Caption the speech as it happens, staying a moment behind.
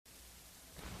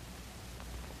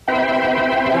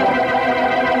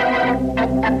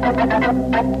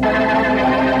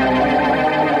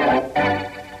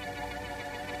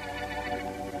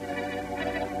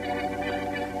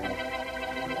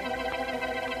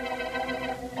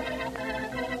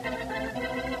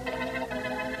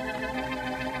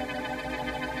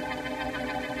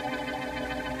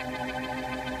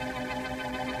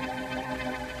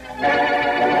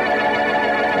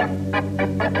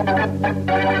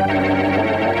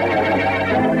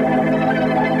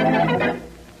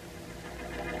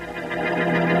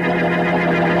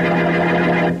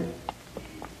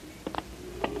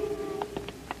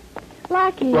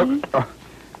Blackie.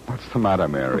 What's the matter,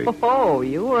 Mary? Oh,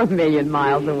 you were a million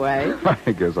miles away.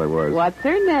 I guess I was. What's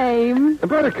her name?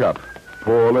 Buttercup.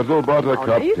 Poor little Buttercup,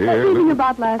 Are you dear. thinking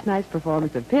about last night's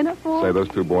performance of Pinafore? Say, those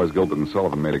two boys, Gilbert and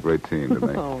Sullivan, made a great team, didn't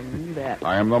they? Oh, that.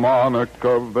 I am the monarch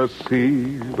of the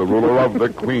sea, the ruler of the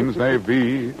Queen's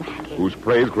Navy, whose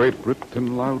praise Great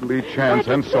Britain loudly chants,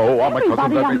 and so on. My cousin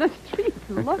Everybody on Becky. the street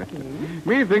looking.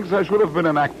 Methinks I should have been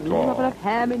an actor. You have enough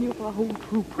ham in you for a whole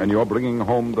troop. And you're bringing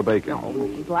home the bacon. Oh,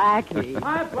 Blackie.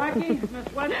 Hi, Blackie.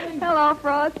 Miss Wesley. Hello,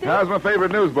 Frosty. How's my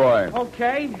favorite newsboy?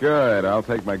 Okay. Good. I'll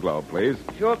take my glove, please.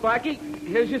 Sure, Blackie.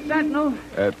 Here's your Sentinel.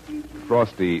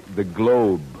 Frosty, the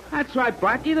globe. That's right,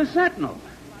 Blackie, the Sentinel.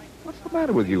 What's the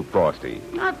matter with you, Frosty?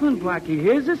 Nothing, Blackie.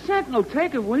 Here's the Sentinel.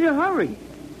 Take it, will you? Hurry.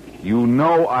 You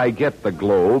know I get the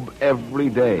globe every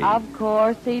day. Of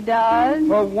course he does.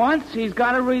 For once, he's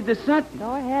got to read the Sentinel.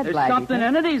 Go ahead, There's Blackie. something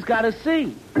in it he's got to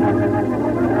see.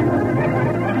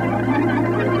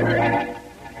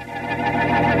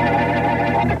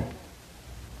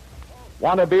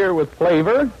 Want a beer with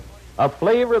flavor? A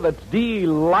flavor that's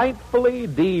delightfully,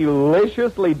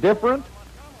 deliciously different?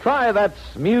 Try that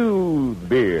smooth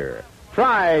beer.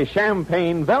 Try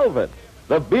Champagne Velvet,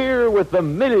 the beer with the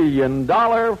 $1 million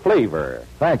flavor.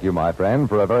 Thank you, my friend,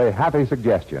 for a very happy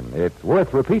suggestion. It's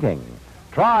worth repeating.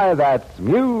 Try that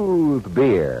smooth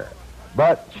beer.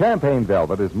 But Champagne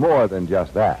Velvet is more than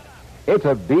just that. It's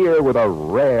a beer with a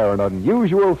rare and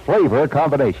unusual flavor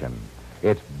combination.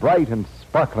 It's bright and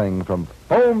sparkling from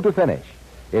foam to finish.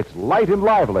 It's light and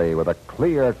lively with a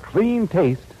clear, clean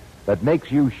taste that makes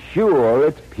you sure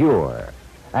it's pure.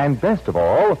 And best of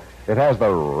all, it has the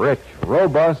rich,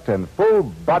 robust, and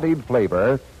full-bodied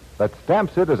flavor that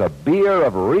stamps it as a beer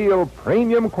of real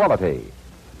premium quality.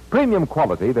 Premium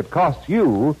quality that costs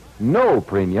you no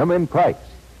premium in price.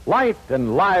 Light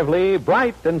and lively,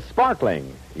 bright and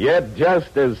sparkling, yet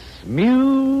just as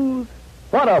smooth.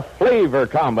 What a flavor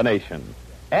combination.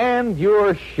 And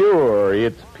you're sure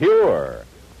it's pure.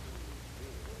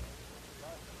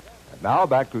 And now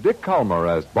back to Dick Calmer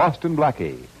as Boston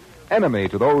Blackie. Enemy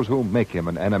to those who make him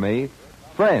an enemy.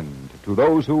 Friend to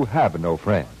those who have no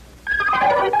friend.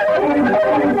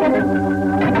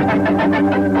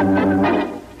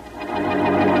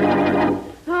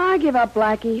 I give up,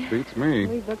 Blackie. Beats me.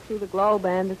 We've looked through the Globe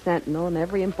and the Sentinel, and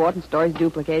every important story's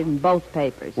duplicated in both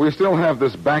papers. We still have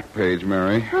this back page,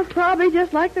 Mary. Well, it's probably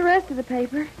just like the rest of the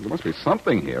paper. There must be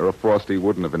something here, or Frosty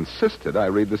wouldn't have insisted I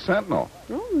read the Sentinel.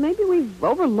 Well, maybe we've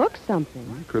overlooked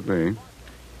something. Could be.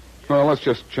 Well, let's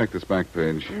just check this back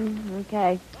page.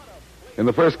 Okay. In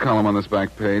the first column on this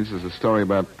back page, there's a story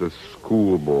about the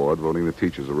school board voting the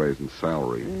teachers a raise in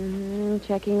salary.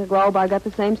 Checking the Globe, I got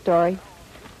the same story.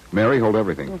 Mary, hold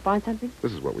everything. You'll find something?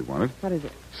 This is what we wanted. What is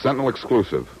it? Sentinel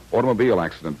exclusive. Automobile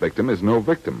accident victim is no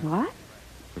victim. What?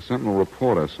 The Sentinel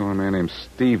reporter saw a man named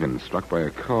Stevens struck by a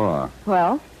car.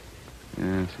 Well?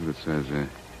 Yeah, see what it says.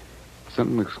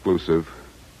 Sentinel exclusive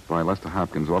by Lester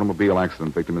Hopkins. Automobile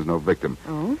accident victim is no victim.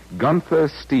 Oh? Gunther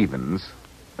Stevens,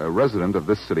 a resident of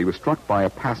this city, was struck by a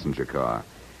passenger car.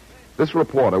 This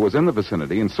reporter was in the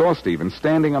vicinity and saw Stevens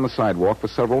standing on the sidewalk for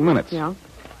several minutes. Yeah.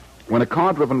 When a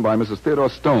car driven by Mrs. Theodore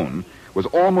Stone was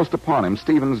almost upon him,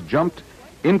 Stevens jumped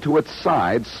into its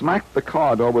side, smacked the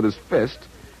car door with his fist,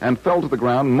 and fell to the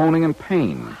ground moaning in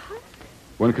pain.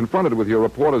 When confronted with your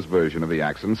reporter's version of the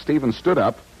accident, Stevens stood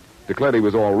up, declared he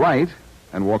was all right,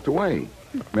 and walked away.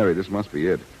 Mary, this must be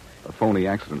it. A phony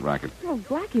accident racket. Well,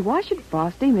 Blackie, why should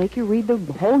Frosty make you read the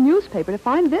whole newspaper to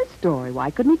find this story? Why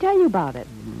couldn't he tell you about it?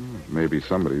 Maybe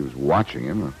somebody was watching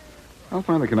him. I'll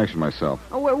find the connection myself.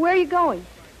 Oh, where are you going?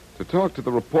 To talk to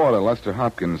the reporter, Lester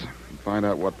Hopkins, and find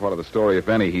out what part of the story, if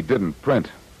any, he didn't print.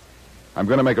 I'm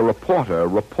going to make a reporter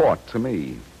report to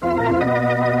me.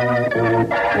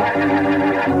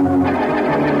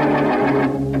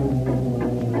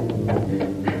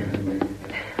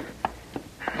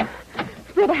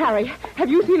 Brother Harry, have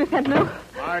you seen a Sentinel?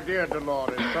 My dear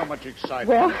Dolores, so much excitement.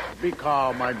 Well? Be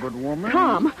calm, my good woman.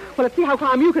 Calm? Well, let's see how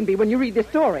calm you can be when you read this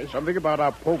story. Something about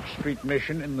our Polk Street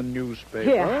mission in the newspaper.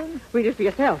 Here, read it for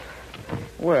yourself.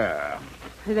 Where?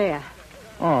 There.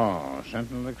 Oh,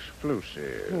 Sentinel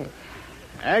exclusive.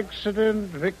 Accident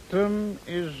victim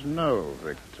is no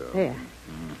victim. There.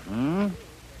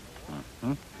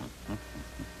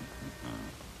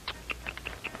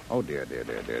 Oh, dear.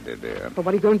 But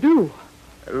what are you going to do?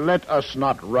 Let us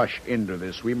not rush into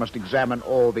this. We must examine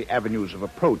all the avenues of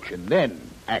approach and then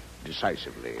act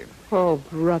decisively. Oh,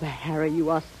 Brother Harry, you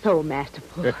are so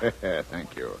masterful.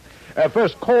 Thank you.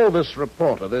 First, call this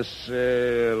reporter, this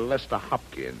Lester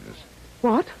Hopkins.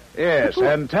 What? Yes,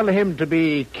 and tell him to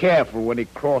be careful when he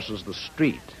crosses the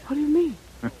street. What do you mean?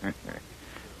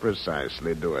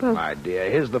 Precisely. Do it, my dear.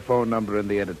 Here's the phone number in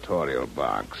the editorial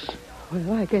box.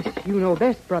 Well, I guess you know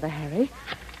best, Brother Harry.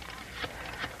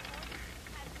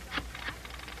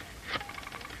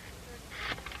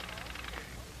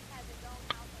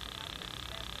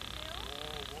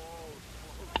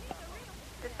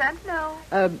 The Sentinel.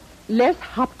 Les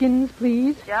Hopkins,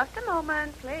 please. Just a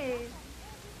moment, please.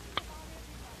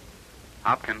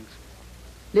 Hopkins.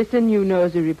 Listen, you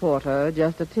nosy reporter,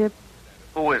 just a tip.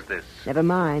 Who is this? Never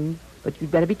mind, but you'd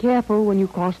better be careful when you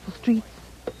cross the streets.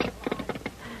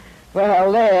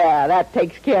 Well, there, that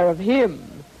takes care of him.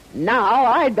 Now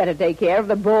I'd better take care of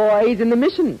the boys in the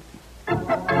mission.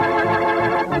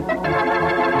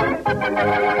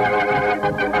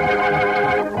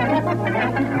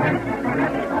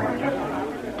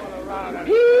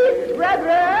 Peace,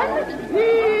 brethren!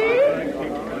 Peace!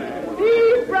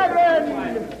 Peace,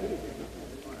 brethren!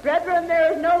 Brethren,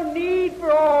 there is no need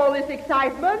for all this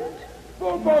excitement.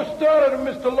 Bobo started him,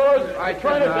 Mr. Laws. I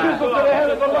tried to chisel to the head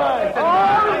of the line.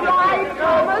 All right,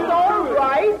 Thomas, all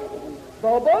right.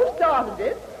 Bobo started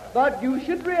it, but you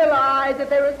should realize that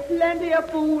there is plenty of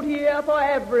food here for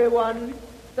everyone.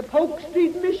 The Polk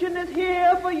Street Mission is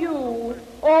here for you,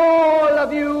 all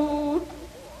of you.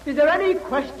 Is there any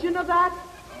question of that?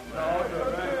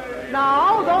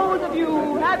 Now, those of you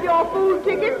who have your food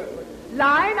tickets,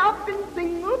 line up in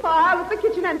single file at the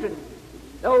kitchen entrance.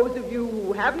 Those of you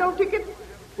who have no tickets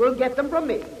will get them from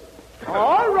me.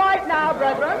 All right now,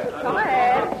 brethren. Come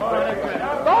ahead.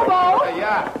 Bobo!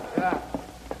 Yeah.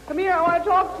 Come here, I want to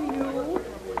talk to you.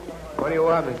 What do you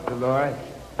want, Mr. Lawrence?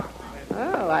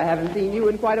 Oh, I haven't seen you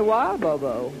in quite a while,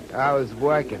 Bobo. I was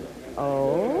working.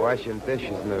 Oh? Washing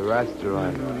dishes in the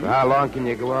restaurant. How long can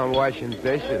you go on washing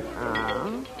dishes?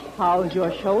 How's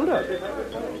your shoulder?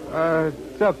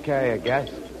 It's okay, I guess.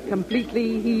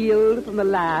 Completely healed from the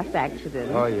last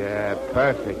accident. Oh, yeah,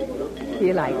 perfect.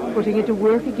 Feel like putting it to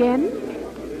work again?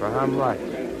 For how much?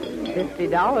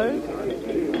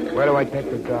 $50. Where do I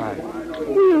take the dog?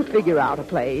 We'll figure out a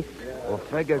place. Well,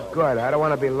 figure good. I don't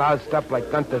want to be loused up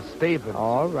like Gunther Stevens.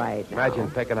 All right. Now.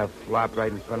 Imagine picking a flop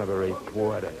right in front of a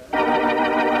reporter.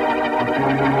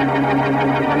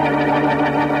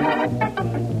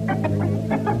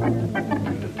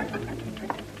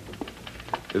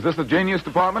 Is this the genius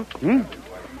department?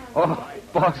 Oh,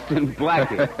 Boston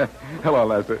Blackie. Hello,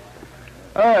 Lester.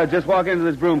 Just walk into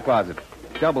this broom closet.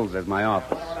 Doubles as my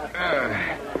office.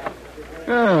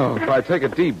 If I take a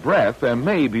deep breath, there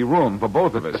may be room for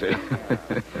both of us here.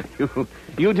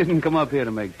 You didn't come up here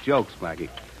to make jokes, Blackie.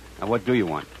 Now, what do you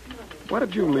want? What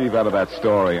did you leave out of that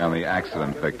story on the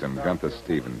accident victim, Gunther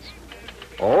Stevens?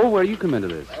 Oh, where do you come into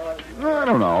this? I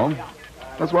don't know.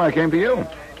 That's why I came to you.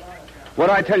 What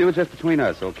I tell you is just between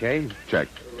us, okay? Check.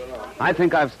 I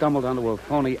think I've stumbled onto a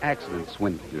phony accident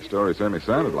swindle. Your story certainly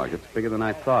sounded like it. Bigger than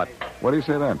I thought. What do you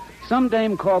say then? Some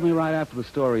dame called me right after the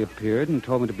story appeared and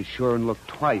told me to be sure and look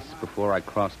twice before I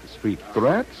crossed the street.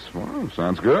 Threats? Well,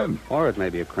 sounds good. Or it may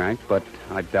be a crank, but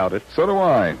I doubt it. So do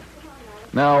I.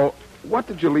 Now, what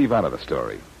did you leave out of the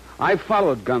story? I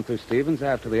followed Gunther Stevens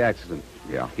after the accident.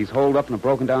 Yeah. He's holed up in a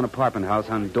broken-down apartment house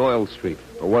on Doyle Street.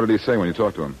 Well, what did he say when you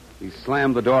talked to him? He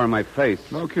slammed the door in my face.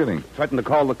 No kidding. Threatened to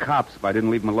call the cops if I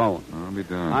didn't leave him alone. I'll be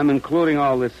darned. I'm including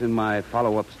all this in my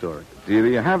follow-up story. Do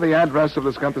you have the address of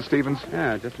this Gunther Stevens?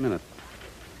 Yeah, just a minute.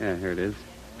 Yeah, here it is.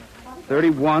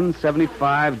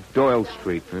 3175 Doyle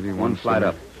Street. 31 One flight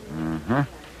up. Uh-huh.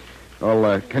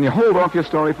 Well, can you hold off your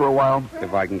story for a while?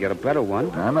 If I can get a better one.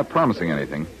 I'm not promising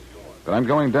anything. But I'm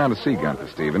going down to see Gunther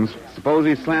Stevens. Suppose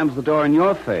he slams the door in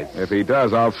your face. If he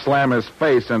does, I'll slam his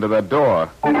face into the door.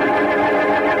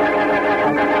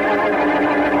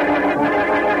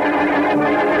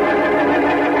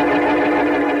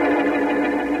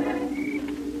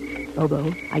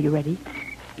 Bobo, are you ready?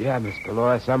 Yeah, Mr.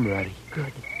 Lawrence, I'm ready.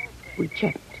 Good. We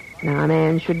checked. Now, a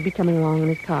man should be coming along in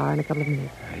his car in a couple of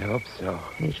minutes. I hope so.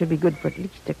 And he should be good for at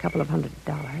least a couple of $100.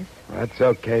 That's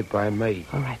okay by me.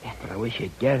 All right, then. But I wish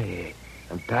you'd get here.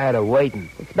 I'm tired of waiting.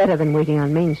 It's better than waiting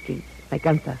on Main Street, like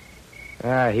Gunther.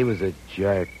 He was a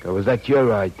jerk. Or was that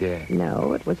your idea?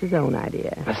 No, it was his own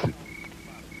idea. Listen.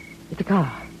 It's a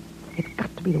car. It's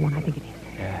got to be the one I think it is.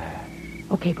 Yeah.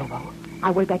 Okay, Bobo.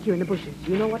 I'll wait back here in the bushes.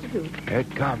 You know what to do. Here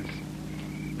it comes.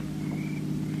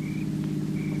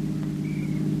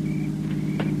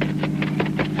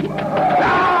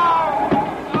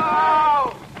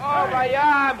 Oh, my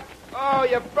arm. Oh,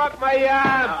 you broke my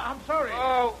arm. I'm sorry.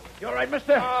 Oh. You all right,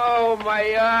 mister? Oh,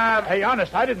 my arm. Hey,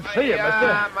 honest, I didn't see you,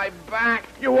 mister. My back.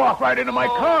 You walked right into my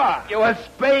car. You were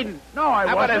speeding. No,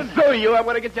 I wasn't. I'm going to sue you. I'm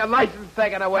going to get your license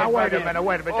taken away Now, from wait you. a minute,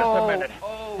 just a minute.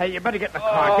 Hey, you better get in the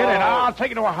car. Get in. I'll take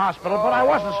you to a hospital, but I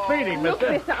wasn't speeding, Look,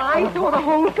 mister. mister, I saw the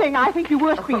whole thing. I think you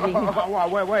were speeding.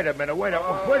 Wait a minute.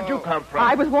 Where did you come from?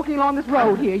 I was walking along this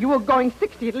road here. You were going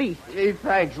 60 at least. Gee,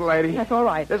 thanks, lady. That's all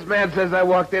right. This man says I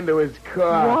walked into his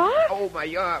car. What? Oh,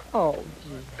 my arm. Oh, gee.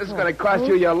 This is going to cost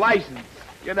you your license.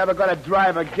 You're never going to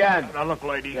drive again. Now, look,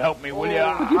 lady, help me, will you?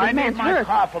 But you I the need man's my hurt.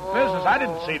 car for business. I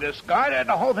didn't see this guy.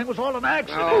 The whole thing was all an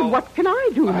accident. Oh, what can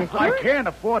I do, mister? I can't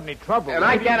afford any trouble. And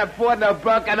I lady. can't afford no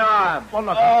broken arm. Well,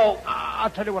 look, I'll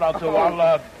tell you what I'll do.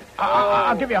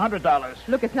 I'll give you $100.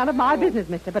 Look, it's none of my business,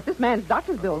 mister, but this man's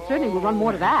doctor's bill certainly will run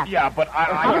more to that. Yeah, but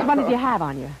How much money do you have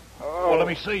on you? Well, let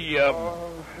me see. I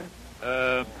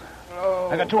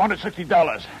got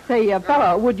 $260. Say,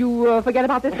 fella, would you forget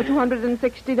about this for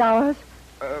 $260?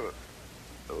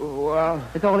 Well,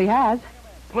 That's all he has.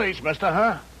 Please, mister,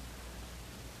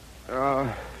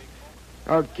 huh?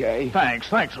 okay.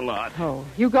 Thanks a lot. Oh,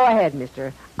 you go ahead,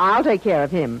 mister. I'll take care of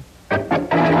him.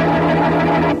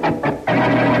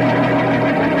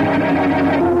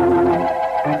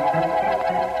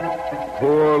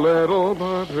 Poor little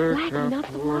buttercup. Blackie, not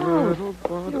so Poor loud. little You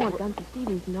buttercup. don't want Gunther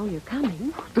Stevens to know you're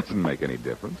coming. Doesn't make any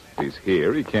difference. He's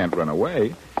here. He can't run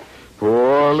away.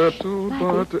 Poor little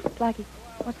butter. Blackie,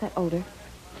 what's that odor?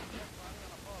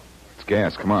 It's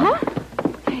gas. Come on. Huh?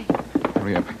 Okay,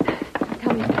 Hurry up.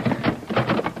 coming.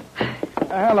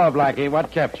 Hello, Blackie. What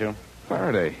kept you?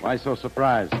 Faraday. Why so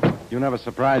surprised? You never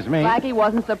surprised me. Blackie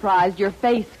wasn't surprised. Your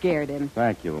face scared him.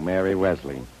 Thank you, Mary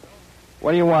Wesley.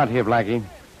 What do you want here, Blackie?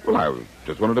 Well, I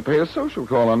just wanted to pay a social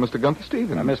call on Mr. Gunther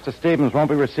Stevens. Mr. Stevens won't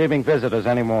be receiving visitors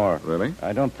anymore. Really?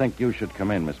 I don't think you should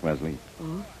come in, Miss Wesley.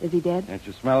 Oh, is he dead? Can't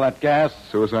you smell that gas?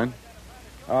 Suicide?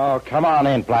 Oh, come on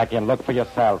in, Blackie, and look for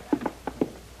yourself.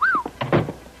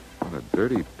 What a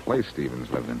dirty place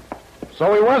Stevens lived in.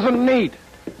 So he wasn't neat.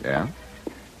 Yeah?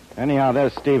 Anyhow,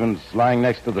 there's Stevens lying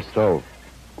next to the stove.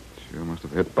 Sure must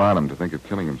have hit bottom to think of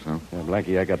killing himself. Yeah,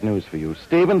 Blackie, I got news for you.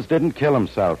 Stevens didn't kill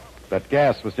himself. That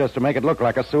gas was just to make it look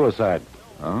like a suicide.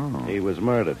 Oh. He was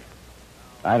murdered.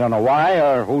 I don't know why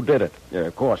or who did it. Yeah,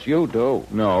 of course, you do.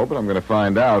 No, but I'm going to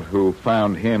find out who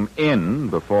found him in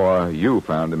before you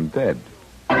found him dead.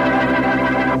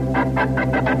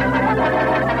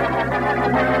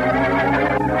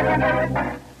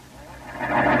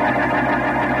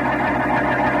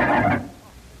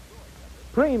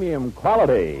 Premium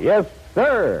quality, yes,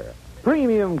 sir.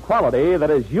 Premium quality that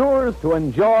is yours to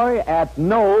enjoy at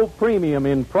no premium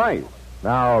in price.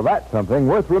 Now, that's something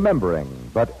worth remembering.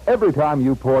 But every time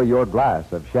you pour your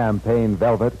glass of champagne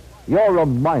velvet, you're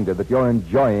reminded that you're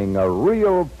enjoying a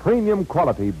real premium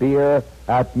quality beer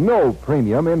at no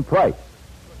premium in price.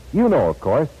 You know, of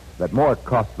course, that more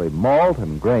costly malt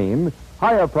and grain,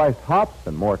 higher priced hops,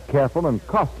 and more careful and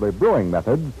costly brewing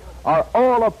methods are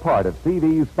all a part of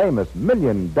CV's famous $1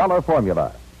 million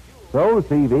formula. So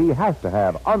CV has to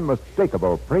have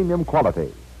unmistakable premium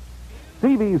quality.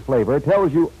 CV's flavor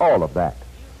tells you all of that.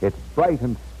 It's bright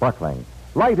and sparkling,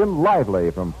 light and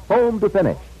lively from foam to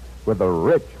finish, with the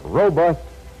rich, robust,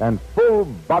 and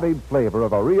full-bodied flavor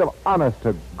of a real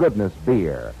honest-to-goodness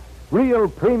beer. Real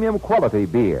premium quality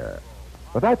beer.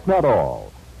 But that's not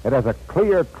all. It has a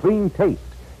clear, clean taste,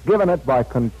 given it by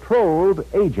controlled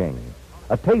aging.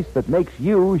 A taste that makes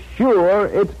you sure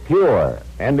it's pure.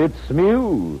 And it's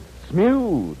smooth,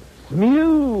 smooth,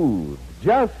 smooth.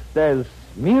 Just as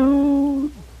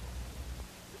smooth.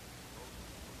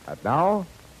 And now,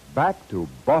 back to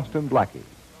Boston Blackie.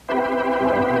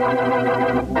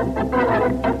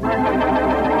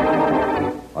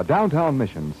 A downtown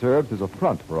mission serves as a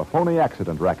front for a phony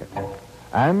accident racket.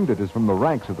 And it is from the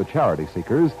ranks of the charity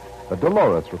seekers that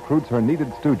Dolores recruits her needed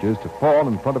stooges to fall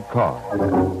in front of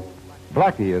cars.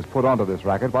 Blackie is put onto this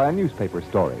racket by a newspaper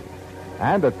story.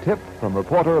 And a tip from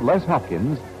reporter Les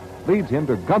Hopkins leads him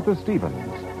to Gunther Stevens,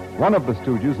 one of the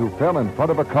stooges who fell in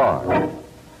front of a car.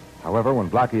 However, when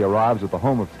Blackie arrives at the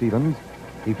home of Stevens,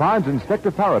 he finds Inspector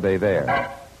Faraday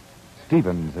there.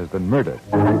 Stevens has been murdered.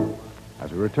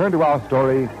 As we return to our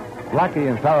story, Blackie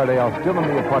and Faraday are still in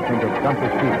the apartment of Gunther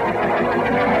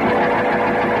Stevens.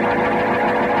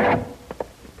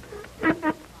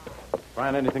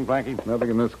 Find anything, Blackie? Nothing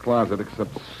in this closet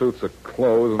except suits of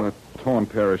clothes and a torn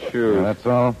pair of shoes. Yeah, that's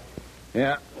all.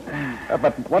 Yeah.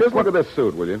 But what Just look at this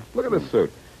suit, will you? Look at this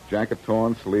suit. Jacket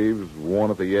torn, sleeves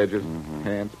worn at the edges,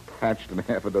 pants patched in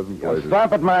half a dozen places.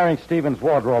 Stop admiring Stephen's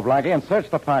wardrobe, Blackie, and search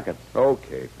the pockets.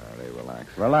 Okay, Faraday,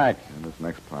 relax. Relax. In this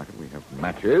next pocket, we have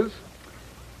matches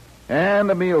and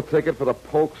a meal ticket for the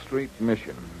Polk Street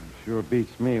Mission. Sure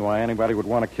beats me why anybody would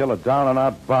want to kill a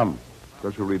down-and-out bum.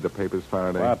 Don't you read the papers,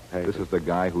 Faraday? What papers? This is the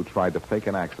guy who tried to fake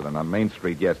an accident on Main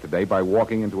Street yesterday by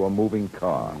walking into a moving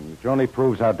car. Which only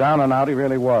proves how down-and-out he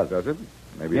really was. Does it?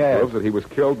 Maybe Yes. it proves that he was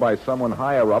killed by someone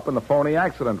higher up in the phony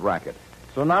accident racket.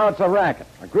 So now it's a racket.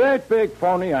 A great big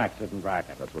phony accident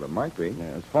racket. That's what it might be. Yeah,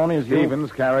 as phony as you.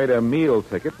 Stevens carried a meal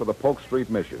ticket for the Polk Street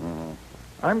Mission.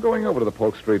 I'm going over to the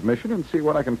Polk Street Mission and see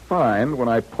what I can find when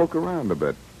I poke around a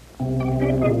bit.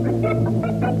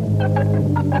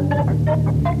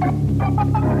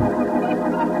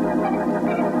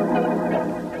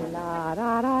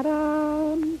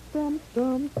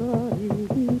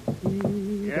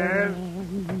 Yes?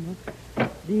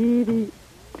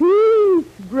 Peace,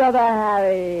 Brother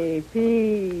Harry,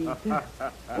 peace.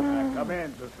 Come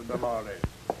in, Sister Dolores.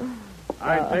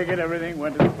 I take it everything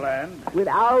went as planned.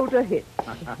 Without a hitch.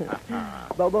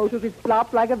 Bobo took his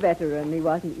flop like a veteran. He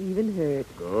wasn't even hurt.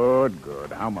 Good,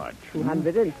 good. How much?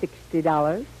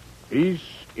 $260. Peace,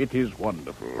 it is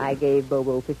wonderful. I gave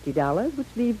Bobo $50, which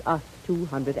leaves us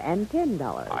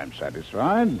 $210. I'm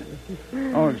satisfied.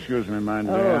 Oh, excuse me, my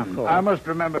dear. Oh, of course. I must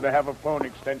remember to have a phone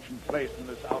extension placed in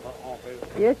this outer office.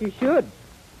 Yes, you should.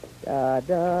 Da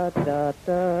da da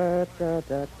da da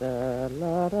da da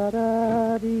la da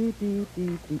da dee dee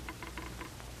dee dee.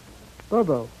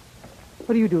 Bobo,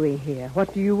 what are you doing here?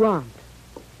 What do you want?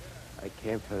 I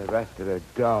came for the rest of the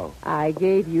dough. I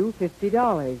gave you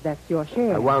 $50. That's your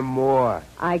share. I want more.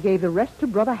 I gave the rest to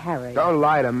Brother Harry. Don't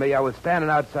lie to me. I was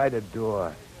standing outside the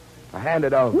door. I hand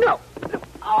it over. No.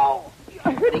 Oh,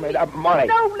 you're hurting Made me. up money.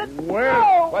 No, let Where?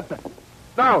 go. What the?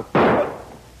 No.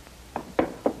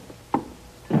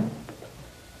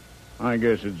 I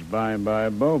guess it's bye-bye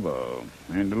Bobo.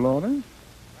 And Dolores?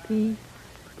 Peace,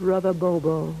 Brother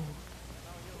Bobo.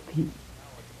 Peace.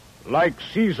 Like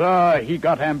Caesar, he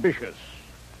got ambitious.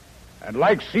 And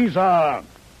like Caesar,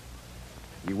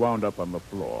 he wound up on the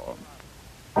floor.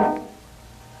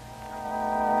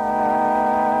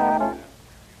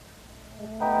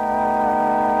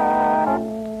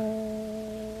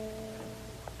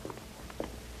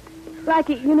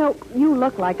 Blackie, you know, you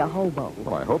look like a hobo.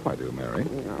 Well, I hope I do, Mary.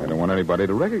 I don't want anybody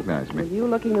to recognize me. You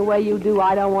looking the way you do,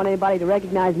 I don't want anybody to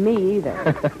recognize me either.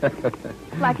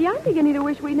 Blackie, I'm beginning to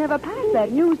wish we never passed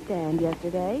that newsstand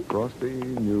yesterday. Frosty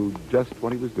knew just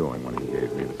what he was doing when he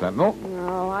gave me the Sentinel.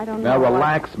 No, I don't know. Now,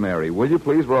 relax, Mary. Will you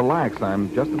please relax?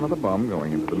 I'm just another bum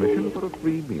going into the mission for a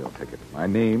free meal ticket. My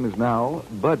name is now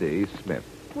Buddy Smith.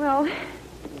 Well,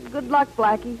 good luck,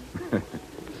 Blackie.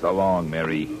 So long,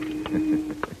 Mary.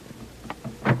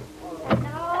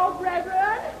 Now,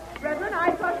 brethren,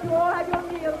 I trust you all have your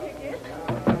meal tickets.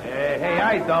 Hey,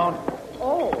 I don't.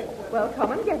 Oh, well,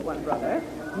 come and get one, brother.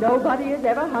 Nobody is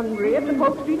ever hungry at the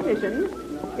Polk Street Mission.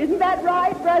 Isn't that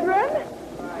right, brethren?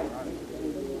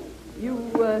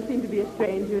 You seem to be a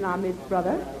stranger in our midst,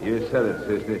 brother. You said it,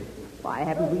 sister. Why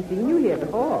haven't we seen you here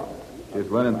before?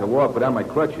 Just learning to walk without my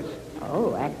crutches.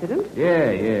 Oh, accident?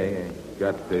 Yeah.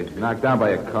 Got knocked down by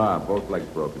a car, both legs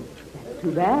broken.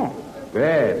 Too bad.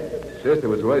 Bad. Sister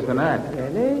was worse than that.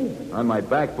 Really? On my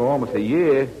back for almost a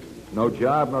year. No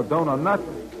job, no dough, no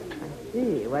nothing.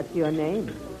 See, what's your name?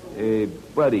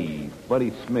 Buddy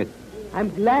Smith. I'm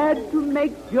glad to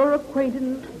make your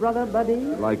acquaintance, Brother Buddy.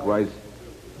 Likewise.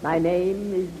 My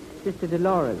name is Sister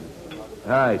Dolores.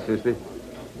 Hi, sister.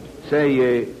 Say,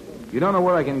 you don't know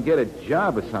where I can get a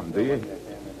job or something, do you?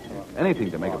 Anything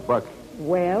to make a buck.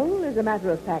 Well, as a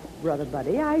matter of fact, Brother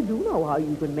Buddy, I do know how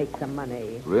you can make some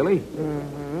money. Really?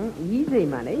 Mm-hmm. Easy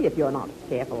money, if you're not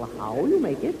careful how you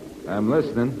make it. I'm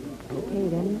listening. Okay,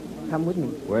 then. Come with me.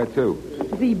 Where to?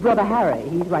 To see Brother Harry.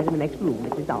 He's right in the next room.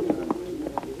 It's his office.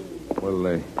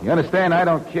 Well, you understand I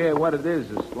don't care what it is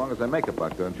as long as I make a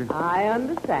buck, don't you? I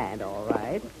understand, all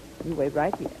right. You wait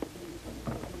right here.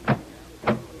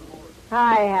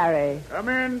 Hi, Harry. Come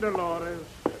in, Dolores.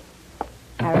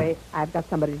 Harry, I've got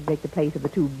somebody to take the place of the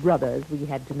two brothers we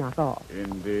had to knock off.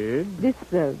 Indeed. This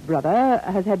brother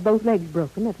has had both legs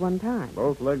broken at one time.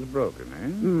 Both legs broken, eh?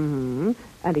 Mm-hmm.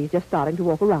 And he's just starting to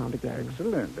walk around again.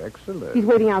 Excellent. He's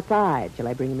waiting outside. Shall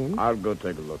I bring him in? I'll go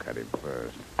take a look at him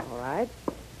first. All right.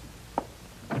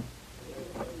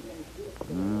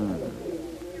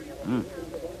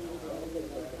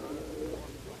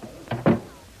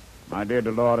 My dear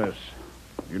Dolores,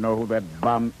 you know who that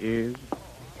bum is?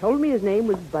 Told me his name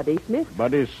was Buddy Smith.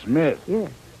 Buddy Smith.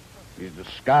 Yes. He's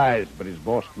disguised, but he's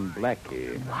Boston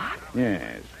Blackie. What?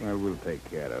 Yes. Well, we'll take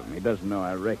care of him. He doesn't know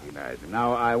I recognize him.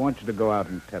 Now, I want you to go out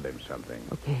and tell him something.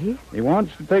 Okay. He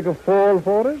wants to take a fall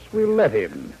for us. We'll let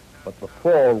him. But the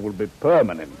fall will be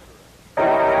permanent.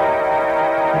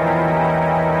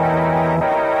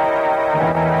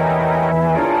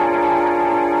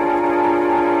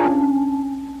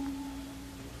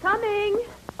 Coming.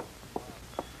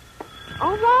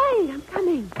 All right, I'm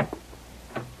coming.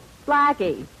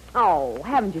 Blackie. Oh,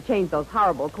 haven't you changed those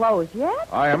horrible clothes yet?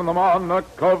 I am the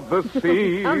monarch of the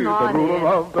sea, Come the on ruler in,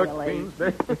 of the silly. Queen's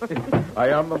Day. I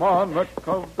am the monarch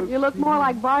of the sea. You look more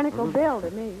like Barnacle Bill to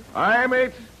me. Aye,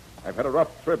 mate. I've had a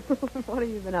rough trip. What have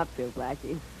you been up to,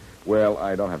 Blackie? Well,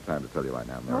 I don't have time to tell you right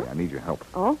now, Mary. Huh? I need your help.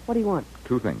 Oh, what do you want?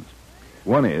 Two things.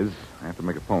 One is I have to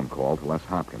make a phone call to Les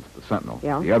Hopkins at the Sentinel.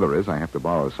 Yeah? The other is I have to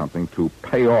borrow something to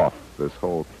pay off this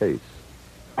whole case.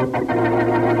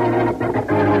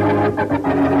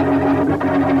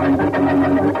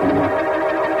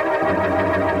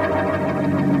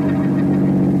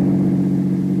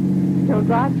 Don't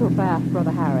drive so fast,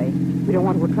 Brother Harry. We don't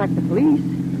want to attract the police.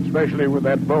 Especially with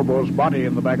that Bobo's body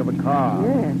in the back of the car.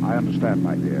 Yes. I understand,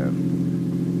 my dear.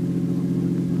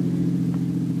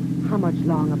 How much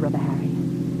longer, Brother Harry?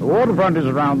 The waterfront is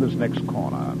around this next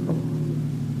corner.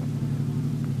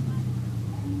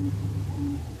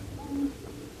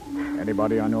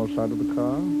 Anybody on your side of the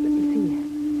car? Let me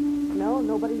see. No,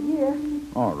 nobody here.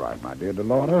 All right, my dear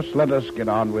Dolores. Let us get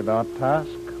on with our task,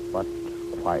 but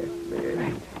quietly.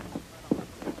 Right.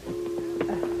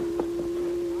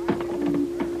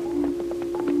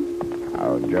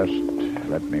 Now, just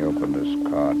let me open this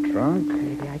car trunk.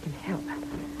 Maybe I can help.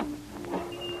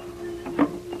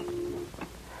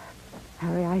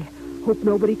 Harry, I hope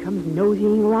nobody comes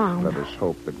nosying around. Let us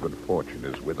hope that good fortune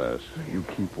is with us. You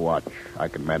keep watch. I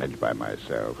can manage by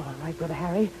myself. All right, Brother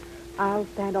Harry. I'll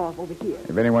stand off over here.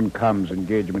 If anyone comes,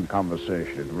 engage them in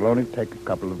conversation. It will only take a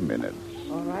couple of minutes.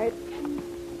 All right.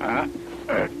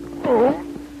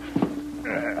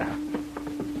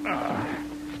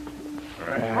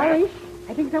 Harry,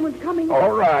 I think someone's coming.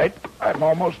 All right. I'm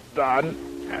almost done.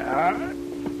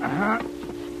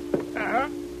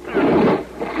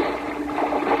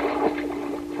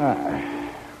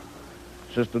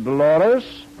 Sister Dolores,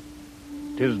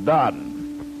 'tis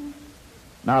done.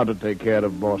 Now to take care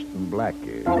of Boston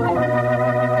Blackie.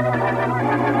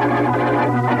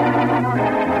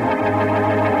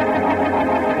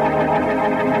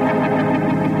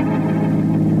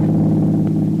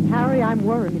 Harry, I'm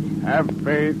worried. Have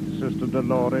faith, Sister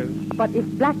Dolores. But if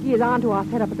Blackie is on to our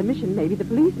setup at the mission, maybe the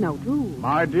police know, too.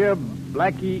 My dear,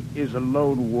 Blackie is a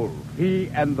lone wolf. He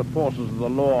and the forces of the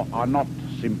law are not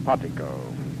simpatico.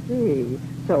 See.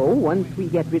 So, once we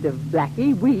get rid of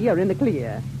Blackie, we are in the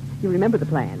clear. You remember the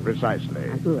plan? Precisely.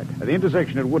 Good. The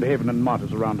intersection at Woodhaven and Mott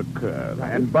is around a curve.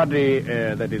 Right. And Buddy,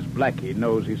 that is Blackie,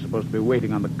 knows he's supposed to be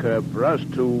waiting on the curb for us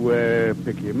to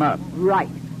pick him up. Right.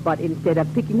 But instead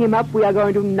of picking him up, we are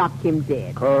going to knock him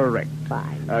dead. Correct.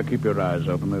 Fine. Keep your eyes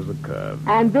open. There's the curve.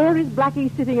 And there is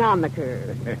Blackie sitting on the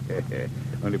curb.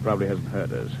 Well, he probably hasn't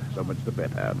heard us. So much the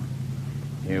better.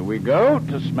 Here we go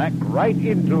to smack right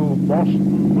into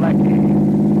Boston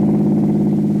Blackie.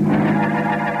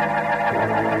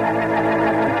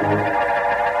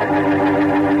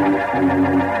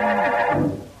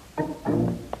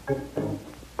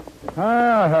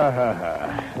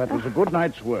 That was a good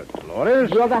night's work, Dolores.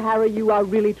 Brother Harry, you are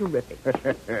really terrific.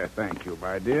 Thank you,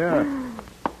 my dear.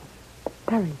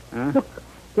 Harry, Huh? look.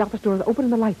 The office door is open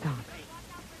and the light's on.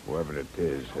 Whoever it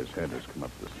is has had us come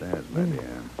up the stairs, my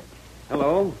dear.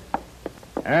 Hello.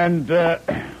 And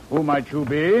who might you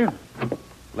be?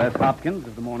 Les Hopkins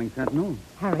of the Morning Sentinel.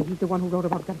 Harry, he's the one who wrote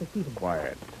about Gunther Stevens.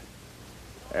 Quiet.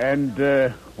 And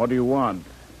what do you want?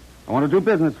 I want to do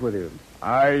business with you.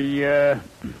 I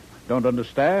don't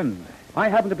understand. I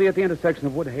happen to be at the intersection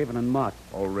of Woodhaven and Mott.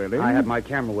 Oh, really? I had my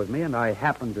camera with me, and I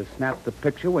happened to snap the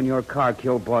picture when your car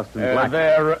killed Boston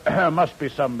Blackie. There must be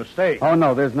some mistake. Oh,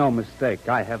 no, there's no mistake.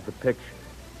 I have the picture.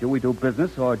 Do we do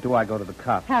business, or do I go to the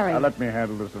cops? Harry. Let me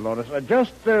handle this, Dolores.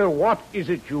 Just what is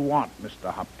it you want,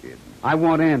 Mr. Hopkins? I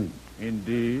want in.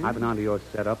 Indeed. I've been onto your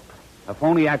setup. A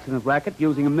phony accident racket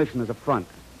using a mission as a front.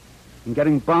 And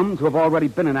getting bums who have already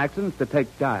been in accidents to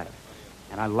take dives.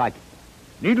 And I like it.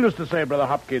 Needless to say, Brother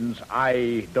Hopkins,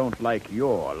 I don't like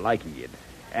your liking it.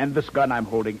 And this gun I'm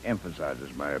holding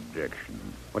emphasizes my objection.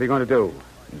 What are you going to do?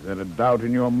 Is there a doubt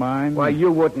in your mind? Why,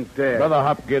 you wouldn't dare. Brother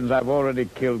Hopkins, I've already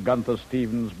killed Gunther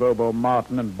Stevens, Bobo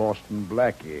Martin, and Boston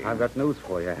Blackie. I've got news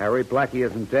for you, Harry. Blackie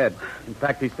isn't dead. In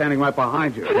fact, he's standing right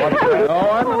behind you. What?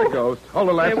 Oh, I'm the ghost. Hold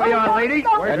the left. Here we are, lady.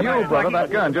 And you, brother, that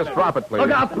gun. Just drop it, please.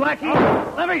 Look out,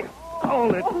 Blackie. Let me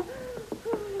hold it.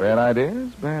 Bad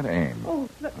ideas, bad aim.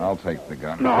 I'll take the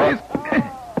gun. No.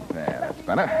 There, that's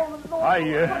better.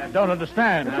 I don't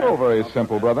understand. It's all very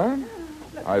simple, brother.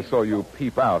 I saw you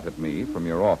peep out at me from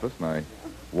your office, and I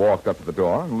walked up to the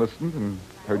door and listened and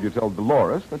heard you tell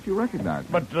Dolores that you recognized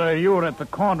me. But you were at the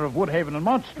corner of Woodhaven and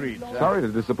Mott Street. Sorry to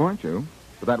disappoint you,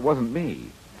 but that wasn't me.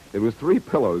 It was 3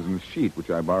 pillows and a sheet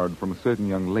which I borrowed from a certain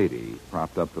young lady,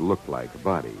 propped up to look like a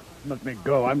body. Let me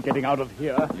go. I'm getting out of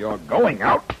here. You're going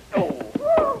out?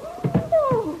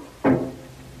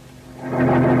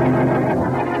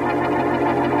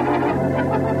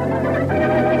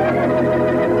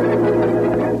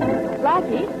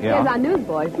 Blackie, here's our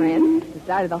newsboy friend. He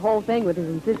started the whole thing with his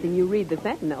insisting you read the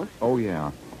Sentinel. Oh,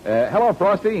 yeah. Hello,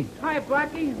 Frosty. Hi,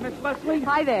 Blackie. Miss Leslie.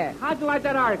 Hi there. How'd you like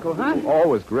that article, huh? Oh, it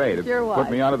was great. It Sure was.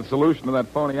 put me onto the solution to that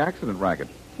phony accident racket.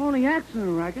 Phony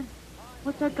accident, Racket.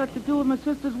 What's that got to do with my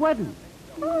sister's wedding?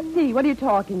 Frosty, what are you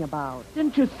talking about?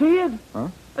 Didn't you see it? Huh?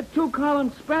 A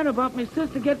 2-column spread about my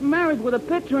sister getting married with a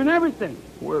picture and everything.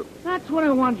 Well, That's what I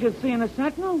wanted you to see in the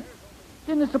Sentinel.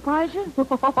 Didn't it surprise you? Oh,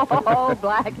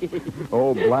 Blackie.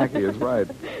 oh, Blackie is right.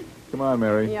 Come on,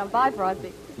 Mary. Yeah, bye,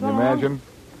 Frosty. Can you imagine?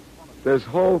 This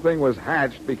whole thing was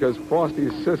hatched because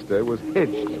Frosty's sister was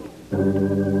hitched.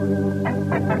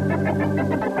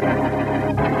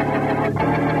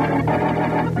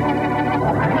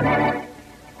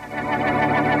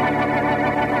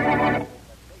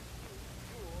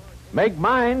 Make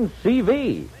mine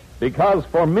CV, because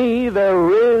for me there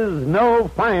is no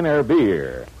finer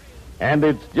beer. And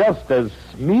it's just as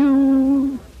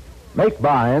smooth. Make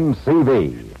mine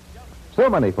CV. So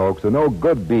many folks who know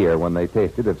good beer when they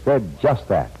taste it have said just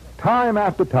that. Time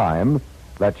after time,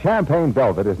 that Champagne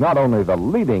Velvet is not only the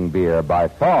leading beer by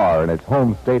far in its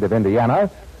home state of Indiana,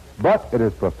 but it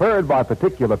is preferred by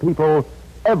particular people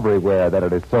everywhere that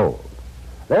it is sold.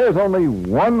 There's only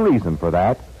one reason for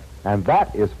that, and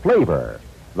that is flavor.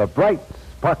 The bright,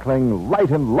 sparkling,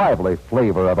 light and lively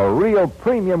flavor of a real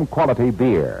premium quality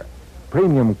beer.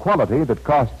 Premium quality that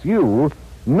costs you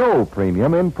no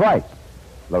premium in price.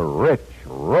 The rich,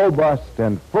 robust,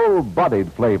 and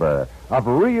full-bodied flavor of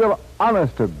real,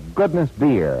 honest-to-goodness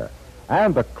beer.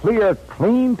 And the clear,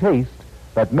 clean taste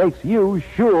that makes you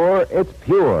sure it's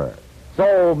pure.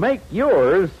 So make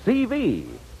yours CV,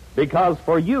 because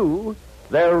for you,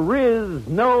 there is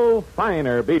no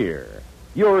finer beer.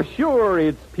 You're sure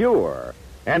it's pure,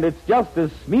 and it's just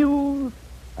as smooth.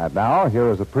 And now, here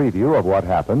is a preview of what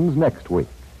happens next week.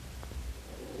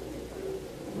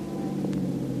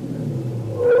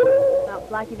 Now,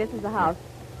 Blackie, this is the house.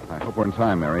 I hope we're in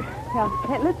time, Mary. Yeah,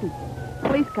 hey, listen.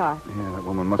 Police car. Yeah, that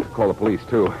woman must have called the police,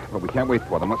 too. But we can't wait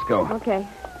for them. Let's go. Okay.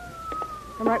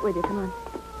 I'm right with you. Come on.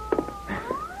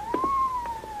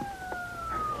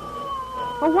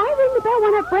 Well, why ring the bell? Why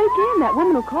not break in? That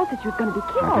woman who called said she was going to be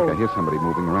killed. I think I hear somebody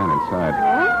moving around inside.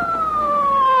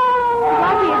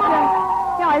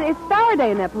 Blackie, it's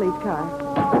Faraday in that police car.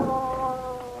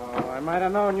 Oh, I might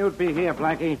have known you'd be here,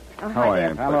 Blackie. How are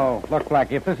you? Hello. Look,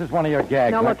 Blackie, if this is one of your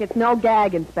gags... No, look, it's no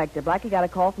gag, Inspector. Blackie got a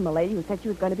call from a lady who said she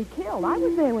was going to be killed. I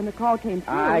was there when the call came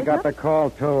through. I got the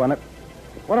call, too, and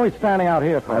what are we standing out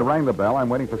here for? I rang the bell. I'm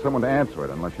waiting for someone to answer it,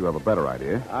 unless you have a better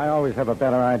idea. I always have a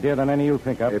better idea than any you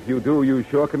think of. If you do, you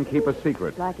sure can keep a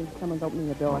secret. Blackie, someone's opening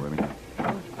the door. Oh, really?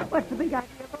 What's the big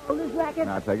idea of all this racket?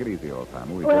 Now, take it easy, old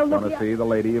timer. We Well, just want look, to see the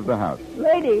lady of the house.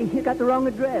 Lady, you got the wrong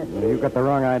address. You got the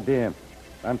wrong idea.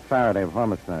 I'm Faraday of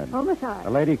Homicide. Homicide. A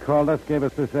lady called us, gave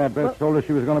us this address, told us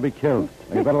she was going to be killed.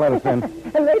 You better let us in.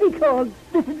 A lady called.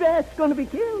 This address going to be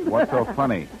killed. What's so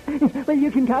funny? Well,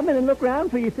 you can come in and look around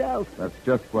for yourself. That's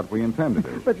just what we intend to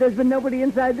do. But there's been nobody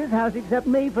inside this house except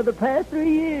me for the past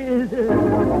 3 years.